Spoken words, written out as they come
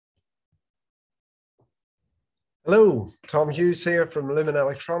Hello, Tom Hughes here from Lumen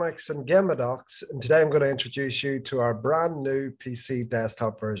Electronics and GembaDocs, and today I'm going to introduce you to our brand new PC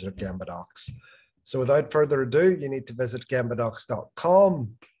desktop version of GembaDocs. So without further ado, you need to visit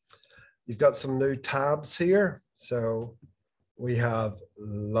GembaDocs.com. You've got some new tabs here. So we have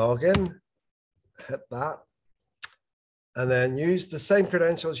login, hit that, and then use the same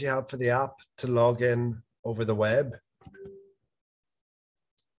credentials you have for the app to log in over the web.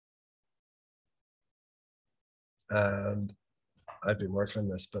 And I've been working on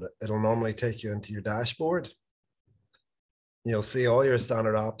this, but it'll normally take you into your dashboard. You'll see all your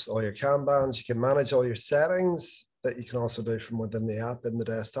standard apps, all your Kanbans. You can manage all your settings that you can also do from within the app in the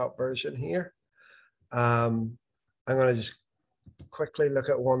desktop version here. I'm going to just quickly look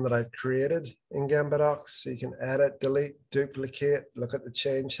at one that I've created in GembaDocs. So you can edit, delete, duplicate, look at the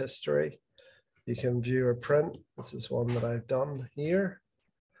change history. You can view or print. This is one that I've done here.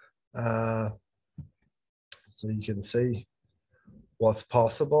 So you can see what's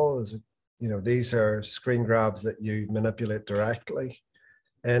possible. These are screen grabs that you manipulate directly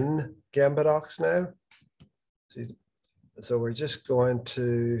in GembaDocs now. So we're just going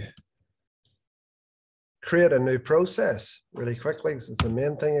to create a new process really quickly. This is the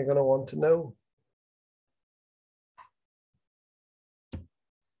main thing you're going to want to know.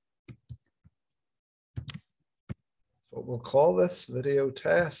 That's what we'll call this video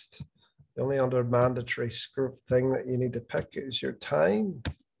test. The only other mandatory script thing that you need to pick is your time.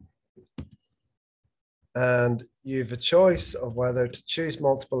 And you have a choice of whether to choose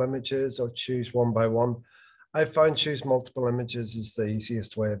multiple images or choose one by one. I found choose multiple images is the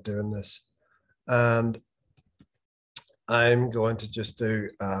easiest way of doing this. And I'm going to just do,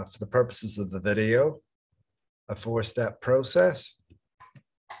 for the purposes of the video, a 4-step process.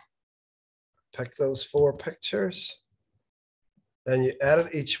 Pick those 4 pictures. Then you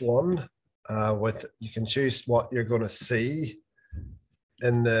edit each one. You can choose what you're going to see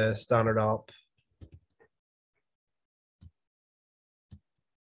in the standard app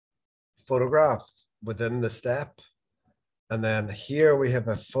photograph within the step. And then here we have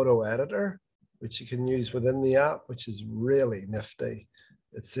a photo editor, which you can use within the app, which is really nifty.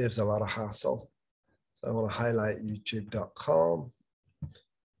 It saves a lot of hassle. So I want to highlight youtube.com.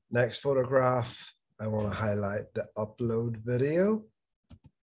 Next photograph, I want to highlight the upload video.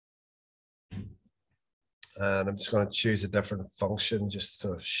 And I'm just going to choose a different function just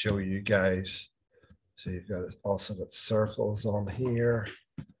to show you guys. So you've also got circles on here.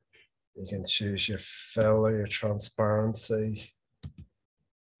 You can choose your fill or your transparency,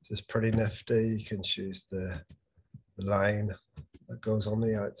 which is pretty nifty. You can choose the line that goes on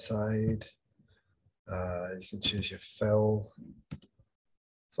the outside. You can choose your fill.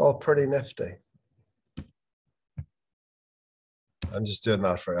 It's all pretty nifty. I'm just doing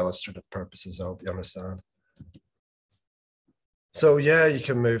that for illustrative purposes. I hope you understand. So yeah, you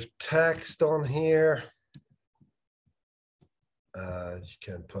can move text on here. You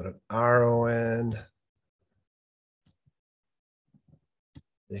can put an arrow in.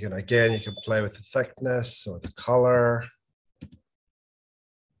 You can play with the thickness or the color.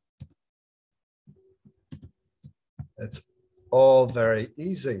 It's all very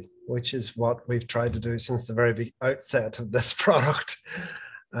easy, which is what we've tried to do since the very big outset of this product.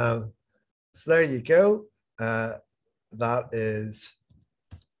 So there you go. That is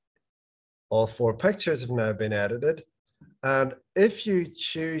all 4 pictures have now been edited. And if you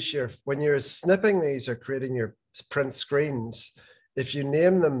choose when you're snipping these or creating your print screens, if you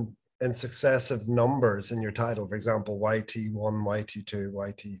name them in successive numbers in your title, for example, YT1, YT2,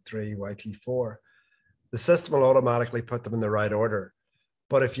 YT3, YT4, the system will automatically put them in the right order.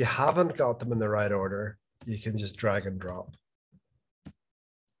 But if you haven't got them in the right order, you can just drag and drop.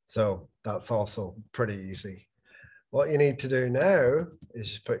 So that's also pretty easy. What you need to do now is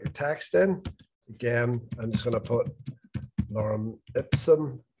just put your text in. Again, I'm just going to put lorem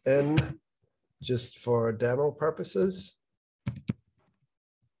ipsum in just for demo purposes.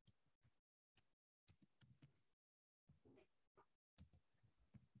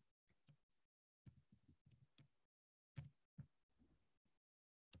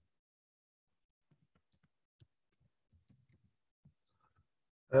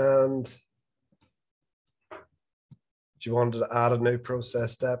 And if you wanted to add a new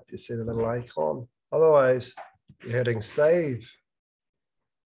process step, you see the little icon. Otherwise, you're hitting save.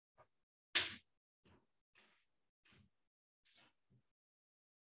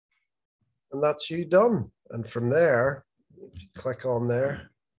 And that's you done. And from there, if you click on there,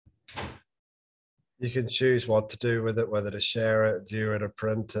 you can choose what to do with it, whether to share it, view it, or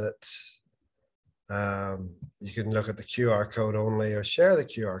print it. You can look at the QR code only or share the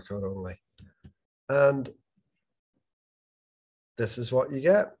QR code only. And this is what you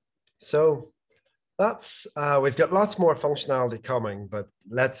get. So that's, we've got lots more functionality coming, but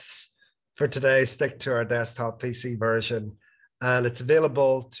let's, for today, stick to our desktop PC version. And it's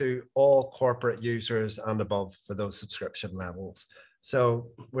available to all corporate users and above for those subscription levels.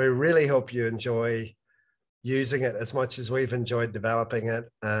 So we really hope you enjoy using it as much as we've enjoyed developing it.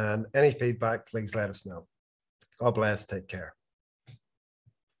 And any feedback, please let us know. God bless. Take care.